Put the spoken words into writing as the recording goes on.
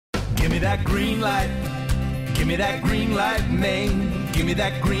that green light. Give me that Greenlight Maine. Give me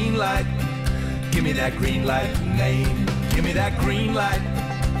that green light. Give me that Greenlight Maine. Give me that green light.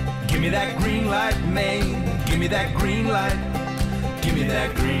 Give me that Greenlight Maine. Give me that green light. Give me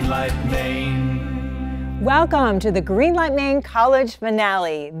that Greenlight Maine. Welcome to the Greenlight Maine College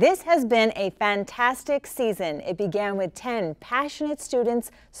finale. This has been a fantastic season. It began with 10 passionate students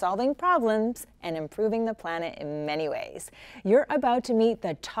solving problems and improving the planet in many ways. You're about to meet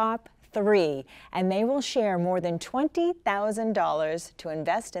the top 3, and they will share more than $20,000 to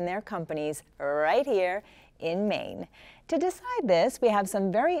invest in their companies right here in Maine. To decide this, we have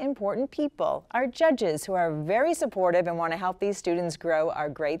some very important people, our judges, who are very supportive and want to help these students grow our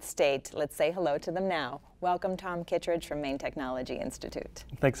great state. Let's say hello to them now. Welcome, Tom Kittredge from Maine Technology Institute.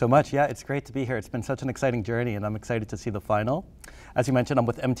 Thanks so much. Yeah, it's great to be here. It's been such an exciting journey, and I'm excited to see the final. As you mentioned, I'm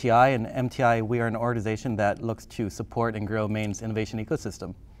with MTI, and MTI, we are an organization that looks to support and grow Maine's innovation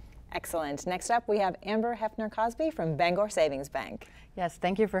ecosystem. Excellent. Next up, we have Amber Hefner-Cosby from Bangor Savings Bank. Yes,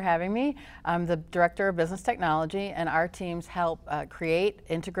 thank you for having me. I'm the Director of Business Technology, and our teams help create,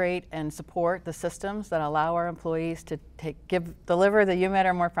 integrate, and support the systems that allow our employees to deliver the You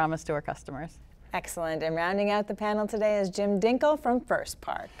Matter More promise to our customers. Excellent. And rounding out the panel today is Jim Dinkle from First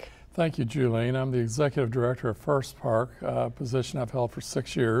Park. Thank you, Julene. I'm the Executive Director of First Park, a position I've held for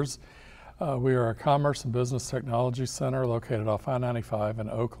 6 years. We are a commerce and business technology center located off I-95 in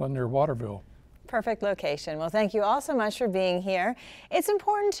Oakland near Waterville. Perfect location. Well, thank you all so much for being here. It's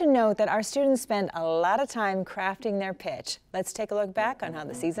important to note that our students spend a lot of time crafting their pitch. Let's take a look back on how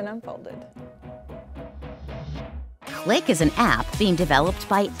the season unfolded. Clyk is an app being developed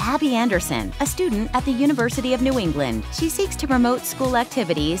by Abby Anderson, a student at the University of New England. She seeks to promote school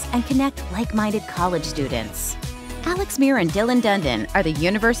activities and connect like-minded college students. Alex Muir and Dylan Dundon are the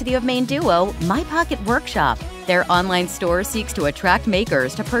University of Maine duo My Pocket Workshop. Their online store seeks to attract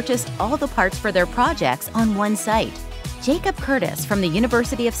makers to purchase all the parts for their projects on one site. Jacob Curtis from the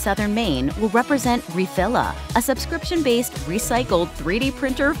University of Southern Maine will represent Refilla, a subscription-based recycled 3D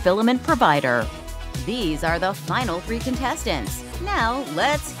printer filament provider. These are the final 3 contestants. Now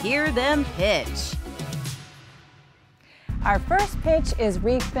let's hear them pitch. Our first pitch is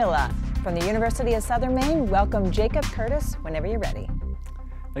Refilla. From the University of Southern Maine, welcome Jacob Curtis whenever you're ready.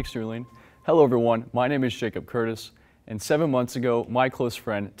 Thanks, Julene. Hello, everyone. My name is Jacob Curtis, and 7 months ago, my close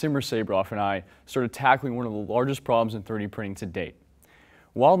friend, Tim Sabroff, and I started tackling one of the largest problems in 3D printing to date.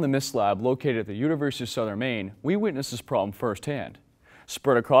 While in the MIST lab located at the University of Southern Maine, we witnessed this problem firsthand.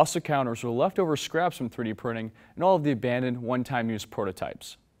 Spread across the counters were leftover scraps from 3D printing and all of the abandoned one-time use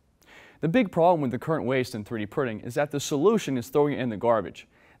prototypes. The big problem with the current waste in 3D printing is that the solution is throwing it in the garbage.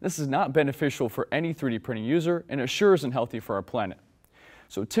 This is not beneficial for any 3D printing user, and it sure isn't healthy for our planet.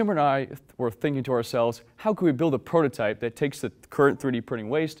 So Tim and I were thinking to ourselves, how could we build a prototype that takes the current 3D printing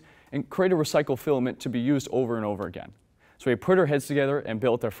waste and create a recycled filament to be used over and over again? So we put our heads together and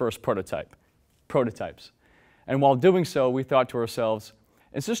built our first prototypes. And while doing so, we thought to ourselves,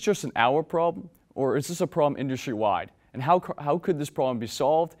 is this just an our problem, or is this a problem industry-wide? And how could this problem be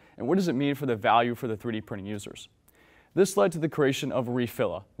solved, and what does it mean for the value for the 3D printing users? This led to the creation of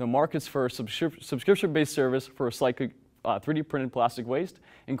Refilla, the market's first subscription-based service for recycling 3D printed plastic waste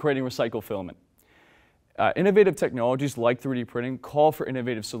and creating recycled filament. Innovative technologies like 3D printing call for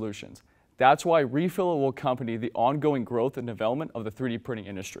innovative solutions. That's why Refilla will accompany the ongoing growth and development of the 3D printing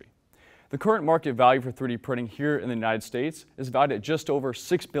industry. The current market value for 3D printing here in the United States is valued at just over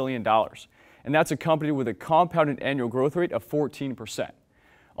 $6 billion, and that's accompanied with a compounded annual growth rate of 14%.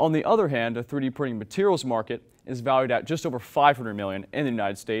 On the other hand, the 3D printing materials market is valued at just over $500 million in the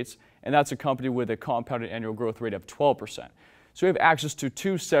United States, and that's accompanied with a compounded annual growth rate of 12%. So we have access to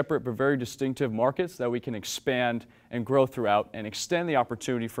 2 separate but very distinctive markets that we can expand and grow throughout and extend the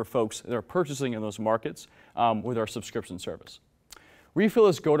opportunity for folks that are purchasing in those markets with our subscription service.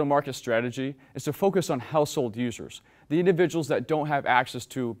 Refilla's go-to-market strategy is to focus on household users, the individuals that don't have access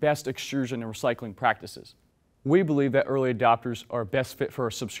to best extrusion and recycling practices. We believe that early adopters are best fit for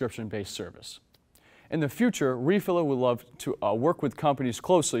a subscription-based service. In the future, Refilla would love to work with companies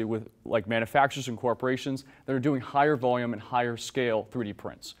closely like manufacturers and corporations that are doing higher volume and higher scale 3D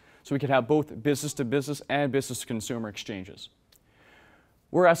prints. So we can have both business-to-business and business-to-consumer exchanges.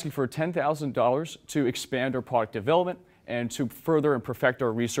 We're asking for $10,000 to expand our product development and to further and perfect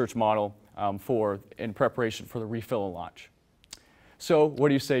our research model in preparation for the Refilla launch. So what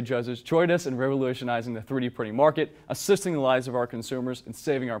do you say, judges? Join us in revolutionizing the 3D printing market, assisting the lives of our consumers, and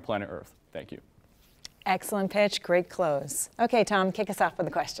saving our planet Earth. Thank you. Excellent pitch, great close. Okay, Tom, kick us off with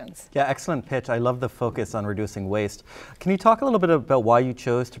the questions. Yeah, excellent pitch. I love the focus on reducing waste. Can you talk a little bit about why you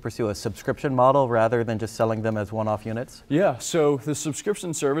chose to pursue a subscription model rather than just selling them as one-off units? Yeah, so the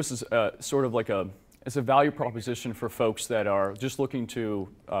subscription service is sort of like it's a value proposition for folks that are just looking to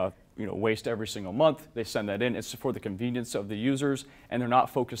waste every single month. They send that in. It's for the convenience of the users, and they're not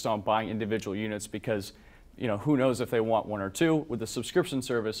focused on buying individual units because who knows if they want one or two. With the subscription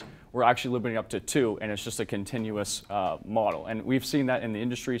service, we're actually limiting up to 2, and it's just a continuous model. And we've seen that in the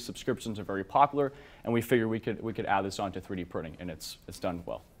industry. Subscriptions are very popular, and we figured we could add this on to 3D printing, and it's done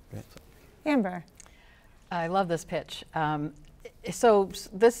well. Great. Amber. I love this pitch. So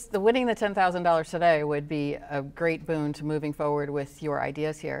the winning the $10,000 today would be a great boon to moving forward with your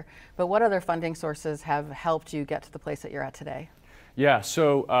ideas here. But what other funding sources have helped you get to the place that you're at today? Yeah,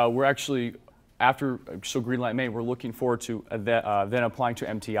 so we're actually, Greenlight Maine, we're looking forward to then applying to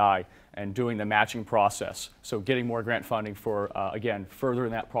MTI and doing the matching process. So getting more grant funding for, again,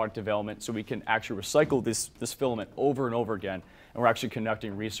 furthering that product development so we can actually recycle this filament over and over again. And we're actually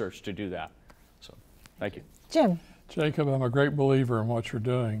conducting research to do that. So, thank you. Jim. Jacob, I'm a great believer in what you're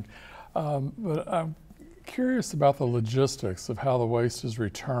doing, but I'm curious about the logistics of how the waste is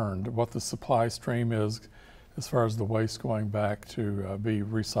returned, what the supply stream is as far as the waste going back to be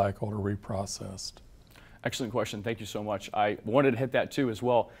recycled or reprocessed. Excellent question. Thank you so much. I wanted to hit that too as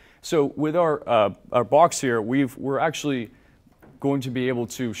well. So with our box here, we're actually going to be able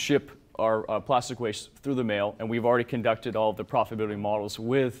to ship our plastic waste through the mail, and we've already conducted all of the profitability models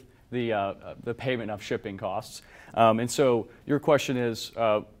with the payment of shipping costs. And so your question is,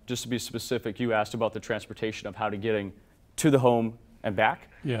 just to be specific, you asked about the transportation of how to getting to the home and back.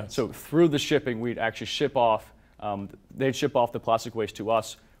 Yes. So through the shipping, we'd actually ship off, they'd ship off the plastic waste to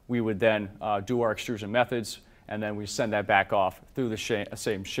us. We would then do our extrusion methods, and then we send that back off through the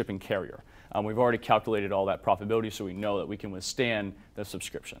same shipping carrier. We've already calculated all that profitability, so we know that we can withstand the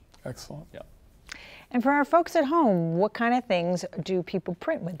subscription. Excellent. Yeah. And for our folks at home, what kind of things do people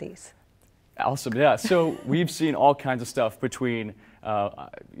print with these? Awesome, yeah. So we've seen all kinds of stuff between,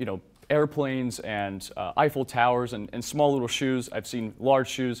 airplanes and Eiffel Towers and small little shoes. I've seen large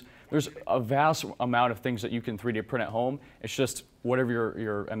shoes. There's a vast amount of things that you can 3D print at home. It's just whatever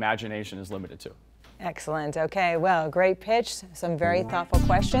your imagination is limited to. Excellent. Okay, well, great pitch, some very thoughtful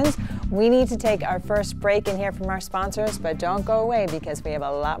questions. We need to take our first break and hear from our sponsors, but don't go away because we have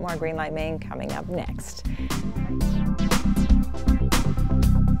a lot more Greenlight Maine coming up next.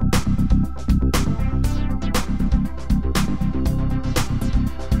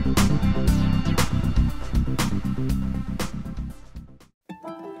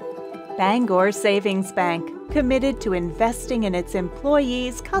 Bangor Savings Bank, committed to investing in its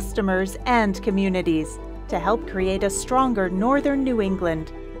employees, customers, and communities to help create a stronger Northern New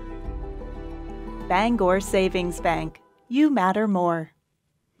England. Bangor Savings Bank, you matter more.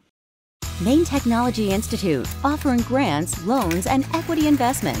 Maine Technology Institute, offering grants, loans, and equity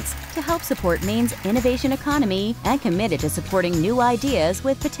investments to help support Maine's innovation economy and committed to supporting new ideas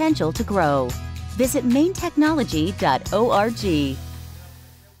with potential to grow. Visit mainetechnology.org.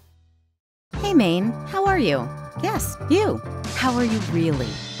 Hey Maine, how are you? Yes, you. How are you really?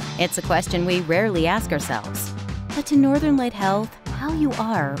 It's a question we rarely ask ourselves. But to Northern Light Health, how you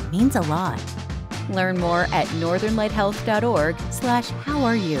are means a lot. Learn more at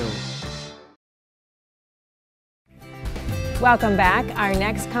northernlighthealth.org/howareyou. Welcome back. Our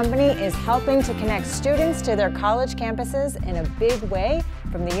next company is helping to connect students to their college campuses in a big way.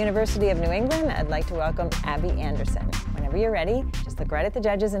 From the University of New England, I'd like to welcome Abby Anderson. Whenever you're ready, just look right at the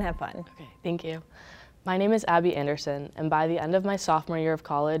judges and have fun. Okay, thank you. My name is Abby Anderson, and by the end of my sophomore year of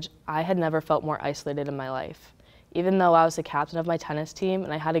college, I had never felt more isolated in my life. Even though I was the captain of my tennis team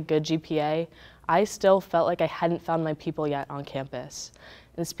and I had a good GPA, I still felt like I hadn't found my people yet on campus.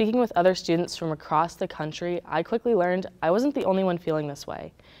 And speaking with other students from across the country, I quickly learned I wasn't the only one feeling this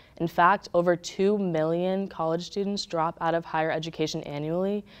way. In fact, over 2 million college students drop out of higher education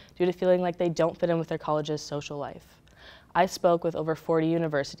annually due to feeling like they don't fit in with their college's social life. I spoke with over 40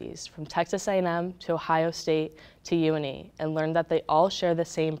 universities, from Texas A&M to Ohio State to UNE, and learned that they all share the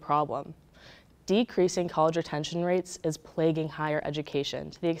same problem. Decreasing college retention rates is plaguing higher education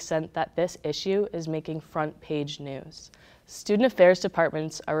to the extent that this issue is making front-page news. Student affairs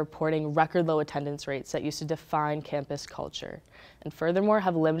departments are reporting record low attendance rates that used to define campus culture, and furthermore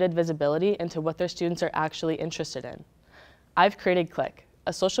have limited visibility into what their students are actually interested in. I've created Clyk,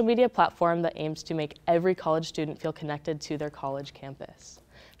 a social media platform that aims to make every college student feel connected to their college campus.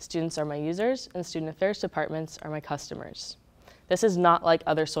 Students are my users, and student affairs departments are my customers. This is not like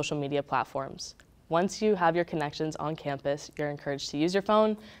other social media platforms. Once you have your connections on campus, you're encouraged to use your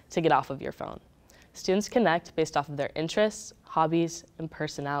phone, to get off of your phone. Students connect based off of their interests, hobbies, and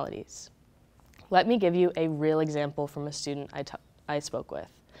personalities. Let me give you a real example from a student I spoke with.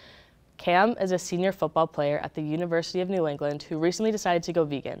 Cam is a senior football player at the University of New England who recently decided to go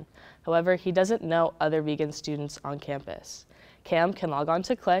vegan. However, he doesn't know other vegan students on campus. Cam can log on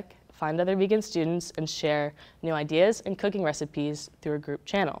to Clyk, find other vegan students, and share new ideas and cooking recipes through a group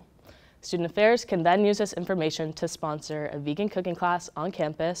channel. Student Affairs can then use this information to sponsor a vegan cooking class on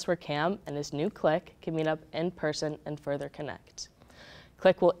campus where Cam and his new Clyk can meet up in person and further connect.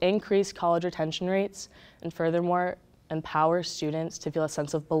 Clyk will increase college retention rates and furthermore empower students to feel a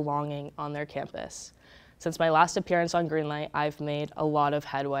sense of belonging on their campus. Since my last appearance on Greenlight, I've made a lot of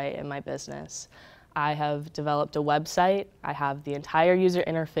headway in my business. I have developed a website, I have the entire user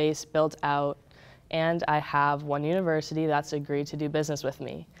interface built out, and I have one university that's agreed to do business with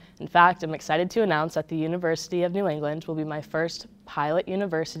me. In fact, I'm excited to announce that the University of New England will be my first pilot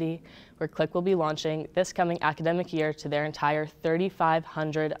university where Clyk will be launching this coming academic year to their entire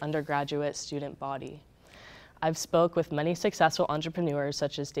 3,500 undergraduate student body. I've spoke with many successful entrepreneurs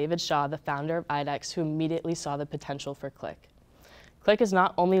such as David Shaw, the founder of IDEX, who immediately saw the potential for Clyk. Clyk is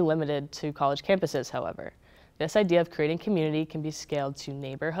not only limited to college campuses, however. This idea of creating community can be scaled to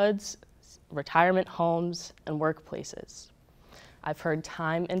neighborhoods, retirement homes, and workplaces. I've heard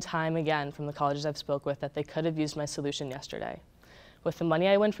time and time again from the colleges I've spoke with that they could have used my solution yesterday. With the money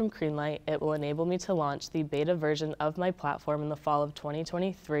I win from Greenlight, it will enable me to launch the beta version of my platform in the fall of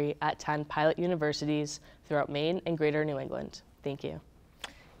 2023 at 10 pilot universities throughout Maine and Greater New England. Thank you.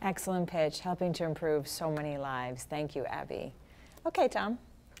 Excellent pitch, helping to improve so many lives. Thank you, Abby. Okay, Tom.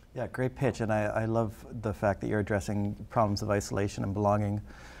 Yeah, great pitch, and I love the fact that you're addressing problems of isolation and belonging.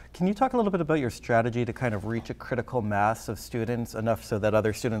 Can you talk a little bit about your strategy to kind of reach a critical mass of students, enough so that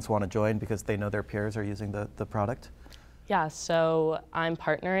other students want to join because they know their peers are using the product? Yeah, so I'm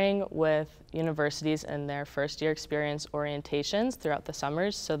partnering with universities in their first year experience orientations throughout the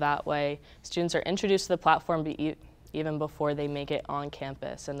summers, so that way students are introduced to the platform even before they make it on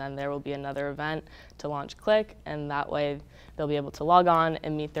campus. And then there will be another event to launch Clyk, and that way they'll be able to log on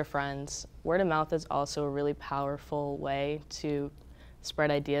and meet their friends. Word of mouth is also a really powerful way to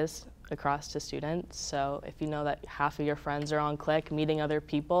spread ideas across to students. So if you know that half of your friends are on Clyk meeting other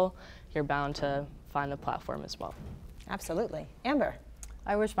people, you're bound to find the platform as well. Absolutely. Amber.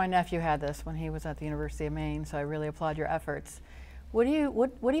 I wish my nephew had this when he was at the University of Maine, so I really applaud your efforts. What do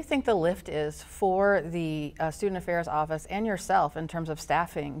you think the lift is for the Student Affairs Office and yourself in terms of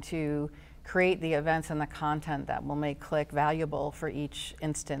staffing to create the events and the content that will make Clyk valuable for each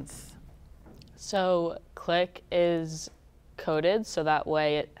instance? So Clyk is coded so that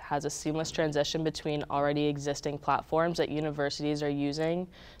way it has a seamless transition between already existing platforms that universities are using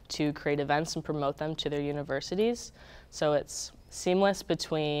to create events and promote them to their universities. So it's seamless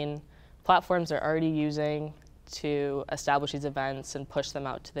between platforms they're already using to establish these events and push them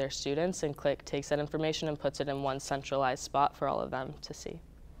out to their students, and Clyk takes that information and puts it in one centralized spot for all of them to see.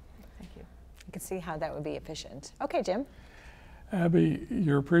 Thank you. You can see how that would be efficient. Okay, Jim. Abby,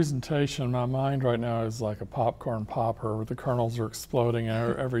 your presentation in my mind right now is like a popcorn popper where the kernels are exploding in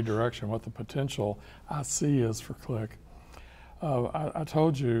every direction. What the potential I see is for Clyk. I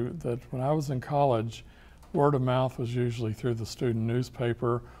told you that when I was in college, word of mouth was usually through the student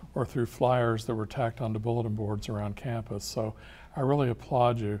newspaper or through flyers that were tacked onto bulletin boards around campus. So I really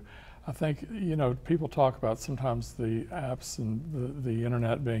applaud you. I think, you know, people talk about sometimes the apps and the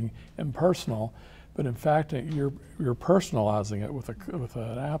internet being impersonal, but in fact, you're personalizing it with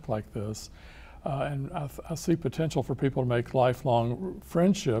an app like this. And I see potential for people to make lifelong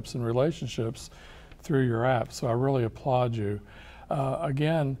friendships and relationships through your app, so I really applaud you.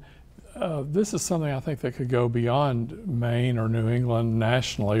 Again, this is something I think that could go beyond Maine or New England,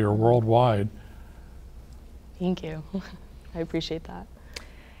 nationally or worldwide. Thank you. I appreciate that.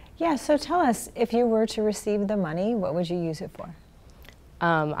 Yeah, so tell us, if you were to receive the money, what would you use it for?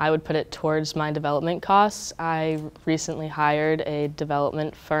 I would put it towards my development costs. I recently hired a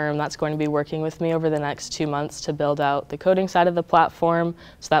development firm that's going to be working with me over the next 2 months to build out the coding side of the platform,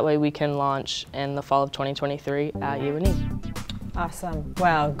 so that way we can launch in the fall of 2023 at UNE. Awesome.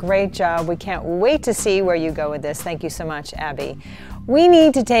 Well, great job. We can't wait to see where you go with this. Thank you so much, Abby. We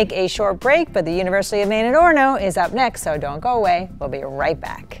need to take a short break, but the University of Maine at Orono is up next, so don't go away. We'll be right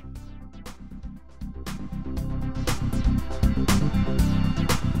back.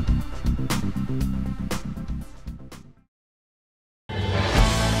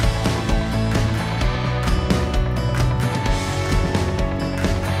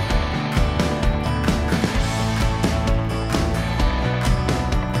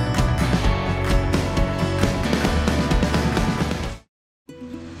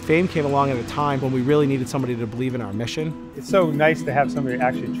 FAME came along at a time when we really needed somebody to believe in our mission. It's so nice to have somebody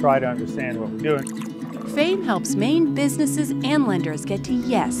actually try to understand what we're doing. FAME helps Maine businesses and lenders get to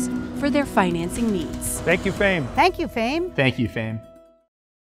yes for their financing needs. Thank you, FAME. Thank you, FAME. Thank you, FAME.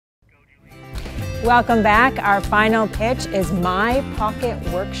 Welcome back. Our final pitch is My Pocket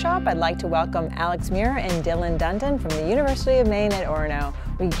Workshop. I'd like to welcome Alex Muir and Dylan Dundon from the University of Maine at Orono.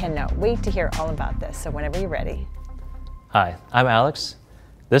 We cannot wait to hear all about this, so whenever you're ready. Hi, I'm Alex.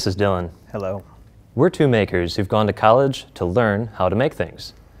 This is Dylan. Hello. We're two makers who've gone to college to learn how to make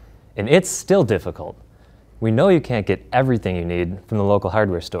things. And it's still difficult. We know you can't get everything you need from the local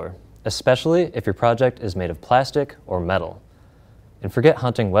hardware store, especially if your project is made of plastic or metal. And forget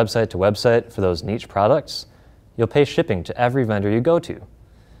hunting website to website for those niche products. You'll pay shipping to every vendor you go to.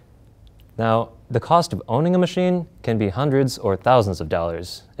 Now, the cost of owning a machine can be hundreds or thousands of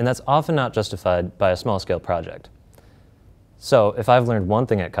dollars, and that's often not justified by a small-scale project. So, if I've learned one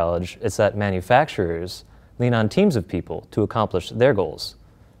thing at college, it's that manufacturers lean on teams of people to accomplish their goals.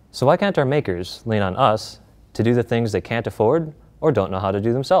 So why can't our makers lean on us to do the things they can't afford or don't know how to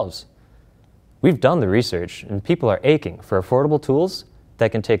do themselves? We've done the research, and people are aching for affordable tools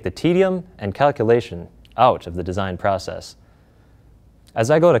that can take the tedium and calculation out of the design process.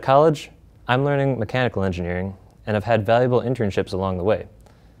 As I go to college, I'm learning mechanical engineering and have had valuable internships along the way.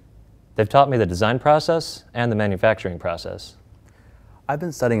 They've taught me the design process and the manufacturing process. I've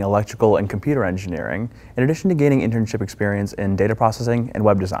been studying electrical and computer engineering in addition to gaining internship experience in data processing and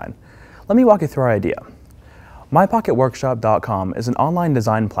web design. Let me walk you through our idea. MyPocketWorkshop.com is an online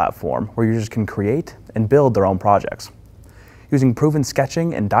design platform where users can create and build their own projects. Using proven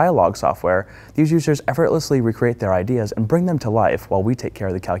sketching and dialogue software, these users effortlessly recreate their ideas and bring them to life while we take care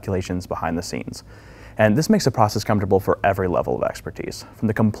of the calculations behind the scenes. And this makes the process comfortable for every level of expertise, from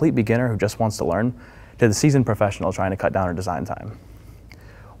the complete beginner who just wants to learn to the seasoned professional trying to cut down our design time.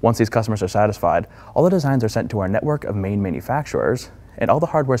 Once these customers are satisfied, all the designs are sent to our network of Maine manufacturers, and all the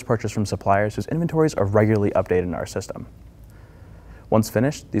hardware is purchased from suppliers whose inventories are regularly updated in our system. Once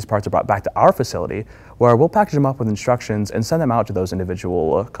finished, these parts are brought back to our facility, where we'll package them up with instructions and send them out to those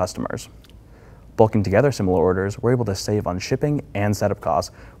individual customers. Bulking together similar orders, we're able to save on shipping and setup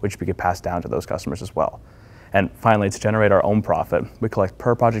costs, which we could pass down to those customers as well. And finally, to generate our own profit, we collect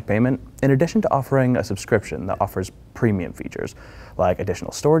per project payment in addition to offering a subscription that offers premium features like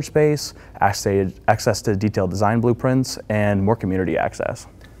additional storage space, access to detailed design blueprints, and more community access.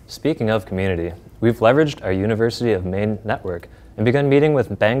 Speaking of community, we've leveraged our University of Maine network and begun meeting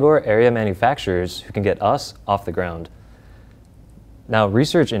with Bangor area manufacturers who can get us off the ground. Now,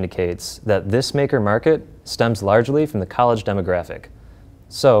 research indicates that this maker market stems largely from the college demographic.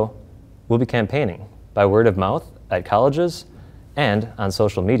 So, we'll be campaigning by word of mouth at colleges and on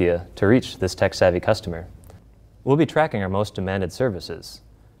social media to reach this tech-savvy customer. We'll be tracking our most demanded services.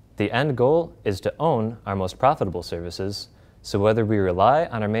 The end goal is to own our most profitable services, so whether we rely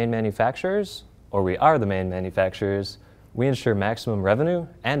on our main manufacturers or we are the main manufacturers, we ensure maximum revenue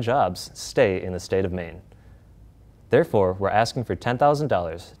and jobs stay in the state of Maine. Therefore, we're asking for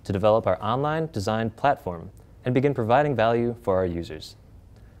 $10,000 to develop our online design platform and begin providing value for our users.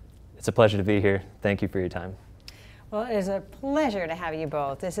 It's a pleasure to be here. Thank you for your time. Well, it is a pleasure to have you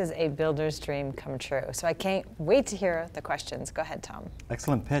both. This is a builder's dream come true. So I can't wait to hear the questions. Go ahead, Tom.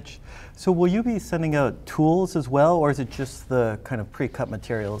 Excellent pitch. So will you be sending out tools as well, or is it just the kind of pre-cut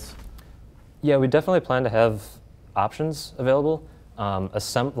materials? Yeah, we definitely plan to have options available.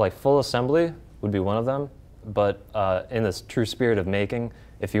 Like full assembly would be one of them, but in this true spirit of making,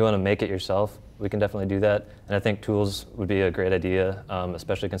 if you want to make it yourself, we can definitely do that. And I think tools would be a great idea,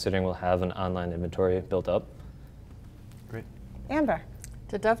 especially considering we'll have an online inventory built up. Great. Amber.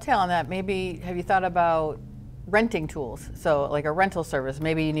 To dovetail on that, maybe have you thought about renting tools? So like a rental service,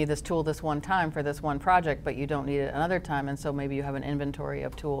 maybe you need this tool this one time for this one project, but you don't need it another time, and so maybe you have an inventory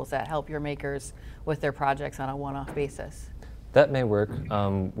of tools that help your makers with their projects on a one-off basis. That may work.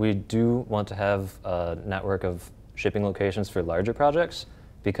 We do want to have a network of shipping locations for larger projects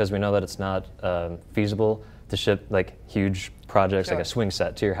because we know that it's not feasible to ship like huge projects like a swing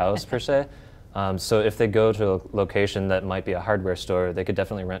set to your house per se. So if they go to a location that might be a hardware store, they could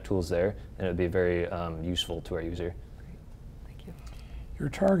definitely rent tools there, and it would be very useful to our user. Thank you. Your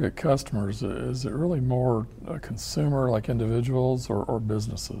target customers, is it really more a consumer like individuals or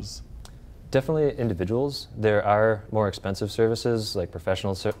businesses? Definitely individuals. There are more expensive services like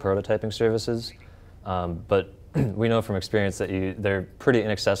professional prototyping services, but we know from experience that they're pretty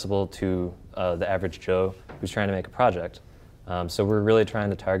inaccessible to the average Joe who's trying to make a project. So we're really trying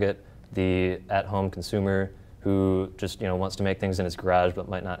to target the at-home consumer who just wants to make things in his garage but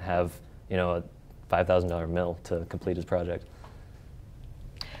might not have a $5,000 mill to complete his project.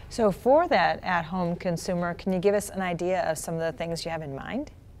 So for that at-home consumer, can you give us an idea of some of the things you have in mind?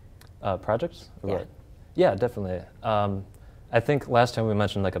 Projects? Or Yeah. what? Yeah, definitely. I think last time we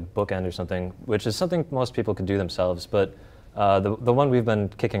mentioned like a bookend or something, which is something most people could do themselves, but the one we've been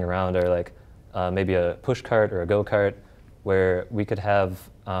kicking around are like maybe a push cart or a go kart, where we could have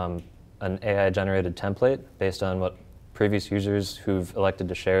an AI-generated template based on what previous users who've elected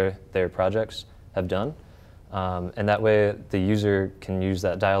to share their projects have done. And that way the user can use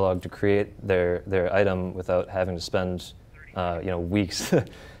that dialogue to create their item without having to spend weeks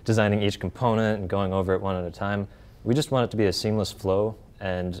designing each component and going over it one at a time. We just want it to be a seamless flow,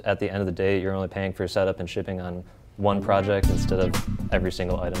 and at the end of the day, you're only paying for setup and shipping on one project instead of every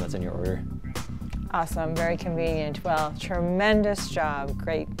single item that's in your order. Awesome, very convenient. Well, tremendous job.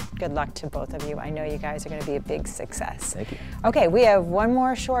 Great, good luck to both of you. I know you guys are going to be a big success. Thank you. Okay, we have one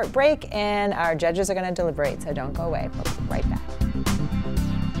more short break and our judges are going to deliberate, so don't go away. We'll be right back.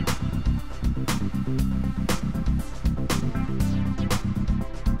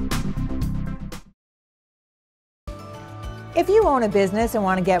 If you own a business and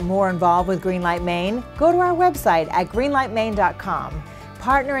want to get more involved with Greenlight Maine, go to our website at greenlightmaine.com.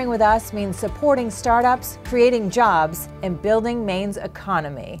 Partnering with us means supporting startups, creating jobs, and building Maine's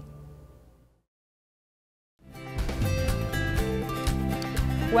economy.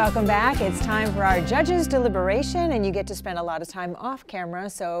 Welcome back. It's time for our judges' deliberation, and you get to spend a lot of time off camera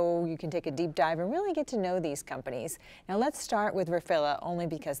so you can take a deep dive and really get to know these companies. Now let's start with Refilla, only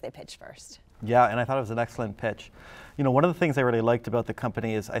because they pitched first. Yeah, and I thought it was an excellent pitch. You know, one of the things I really liked about the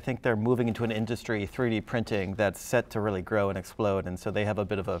company is I think they're moving into an industry, 3D printing, that's set to really grow and explode, and so they have a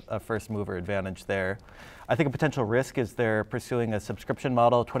bit of a first mover advantage there. I think a potential risk is they're pursuing a subscription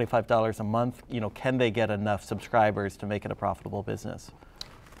model, $25 a month. You know, can they get enough subscribers to make it a profitable business?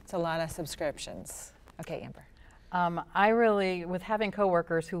 It's a lot of subscriptions. Okay, Amber. I really, with having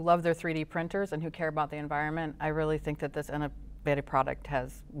coworkers who love their 3D printers and who care about the environment, I really think that this innovative product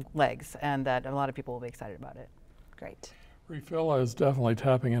has legs and that a lot of people will be excited about it. Great. Refilla is definitely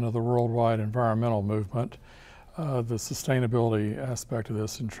tapping into the worldwide environmental movement. The sustainability aspect of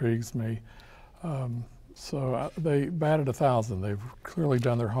this intrigues me. So they batted 1,000. They've clearly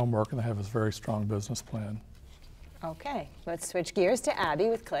done their homework and they have a very strong business plan. Okay, let's switch gears to Abby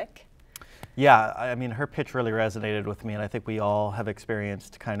with Clyk. Yeah, I mean, her pitch really resonated with me, and I think we all have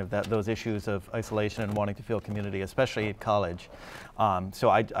experienced kind of those issues of isolation and wanting to feel community, especially at college. So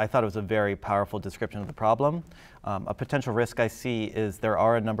I thought it was a very powerful description of the problem. A potential risk I see is there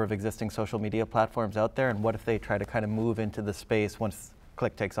are a number of existing social media platforms out there, and what if they try to kind of move into the space once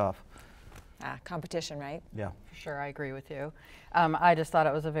Clyk takes off? Competition, right? Yeah. For sure, I agree with you. I just thought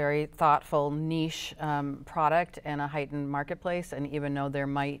it was a very thoughtful niche product and a heightened marketplace, and even though there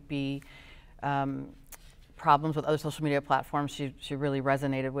might be problems with other social media platforms, she really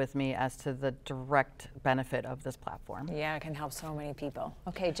resonated with me as to the direct benefit of this platform. Yeah, it can help so many people.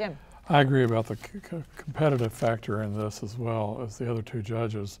 Okay, Jim. I agree about the competitive factor in this as well as the other two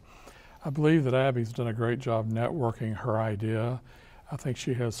judges. I believe that Abby's done a great job networking her idea. I think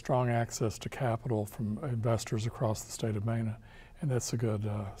she has strong access to capital from investors across the state of Maine, and that's a good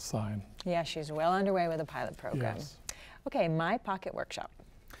sign. Yeah, she's well underway with a pilot program. Yes. Okay, My Pocket Workshop.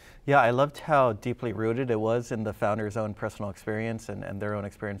 Yeah, I loved how deeply rooted it was in the founder's own personal experience and their own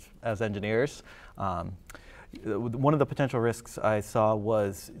experience as engineers. One of the potential risks I saw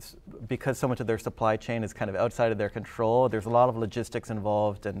was because so much of their supply chain is kind of outside of their control, there's a lot of logistics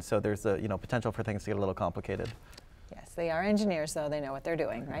involved, and so there's a potential for things to get a little complicated. Yes, they are engineers, though. They know what they're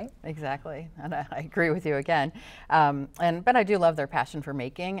doing, right? Exactly, and I agree with you again. But I do love their passion for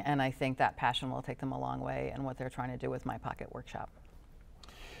making, and I think that passion will take them a long way in what they're trying to do with My Pocket Workshop.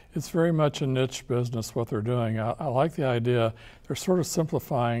 It's very much a niche business what they're doing. I like the idea. They're sort of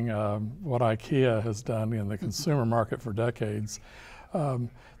simplifying what IKEA has done in the consumer market for decades. The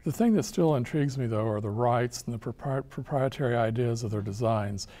thing that still intrigues me, though, are the rights and the proprietary ideas of their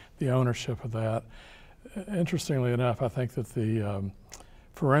designs, the ownership of that. Interestingly enough, I think that the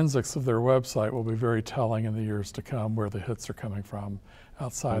forensics of their website will be very telling in the years to come, where the hits are coming from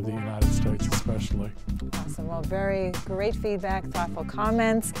outside the United States especially. Awesome. Well, very great feedback, thoughtful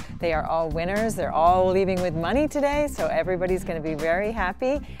comments. They are all winners. They're all leaving with money today, so everybody's going to be very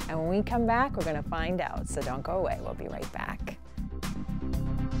happy. And when we come back, we're going to find out. So don't go away. We'll be right back.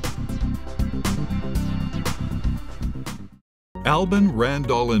 Albin,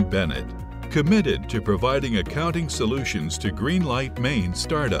 Randall, and Bennett, committed to providing accounting solutions to Greenlight Maine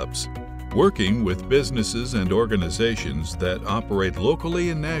startups, working with businesses and organizations that operate locally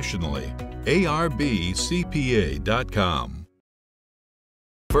and nationally. ARBCPA.com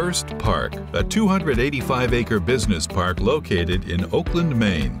First Park, a 285-acre business park located in Oakland,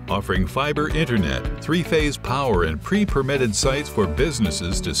 Maine, offering fiber internet, three-phase power, and pre-permitted sites for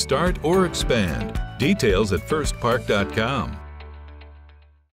businesses to start or expand. Details at firstpark.com.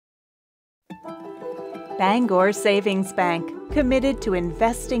 Bangor Savings Bank, committed to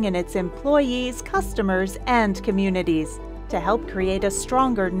investing in its employees, customers, and communities to help create a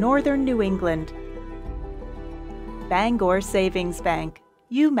stronger Northern New England. Bangor Savings Bank.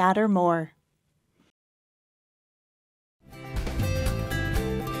 You matter more.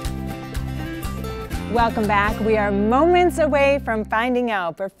 Welcome back. We are moments away from finding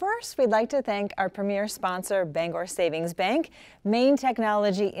out, but first we'd like to thank our premier sponsor, Bangor Savings Bank, Maine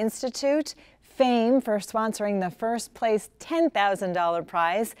Technology Institute, Fame for sponsoring the first place $10,000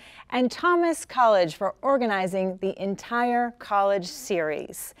 prize, and Thomas College for organizing the entire college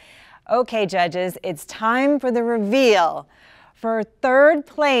series. Okay, judges, it's time for the reveal. For third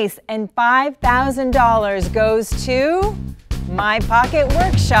place and $5,000 goes to My Pocket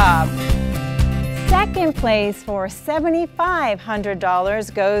Workshop. Second place for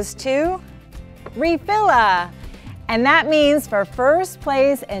 $7,500 goes to Refilla. And that means for first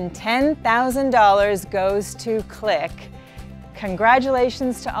place and $10,000 goes to Clyk.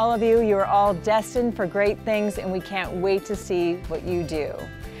 Congratulations to all of you. You are all destined for great things, and we can't wait to see what you do.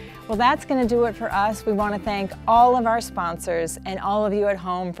 Well, that's going to do it for us. We want to thank all of our sponsors and all of you at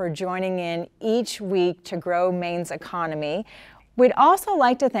home for joining in each week to grow Maine's economy. We'd also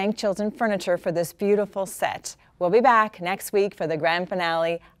like to thank Chilton Furniture for this beautiful set. We'll be back next week for the grand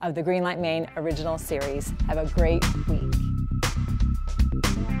finale of the Greenlight Maine original series. Have a great week.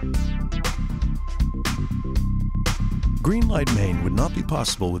 Greenlight Maine would not be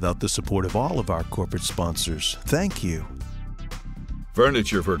possible without the support of all of our corporate sponsors. Thank you.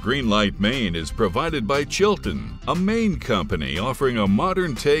 Furniture for Greenlight Maine is provided by Chilton, a Maine company offering a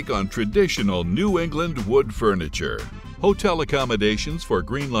modern take on traditional New England wood furniture. Hotel accommodations for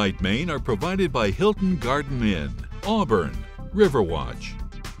Greenlight Maine are provided by Hilton Garden Inn, Auburn, Riverwatch,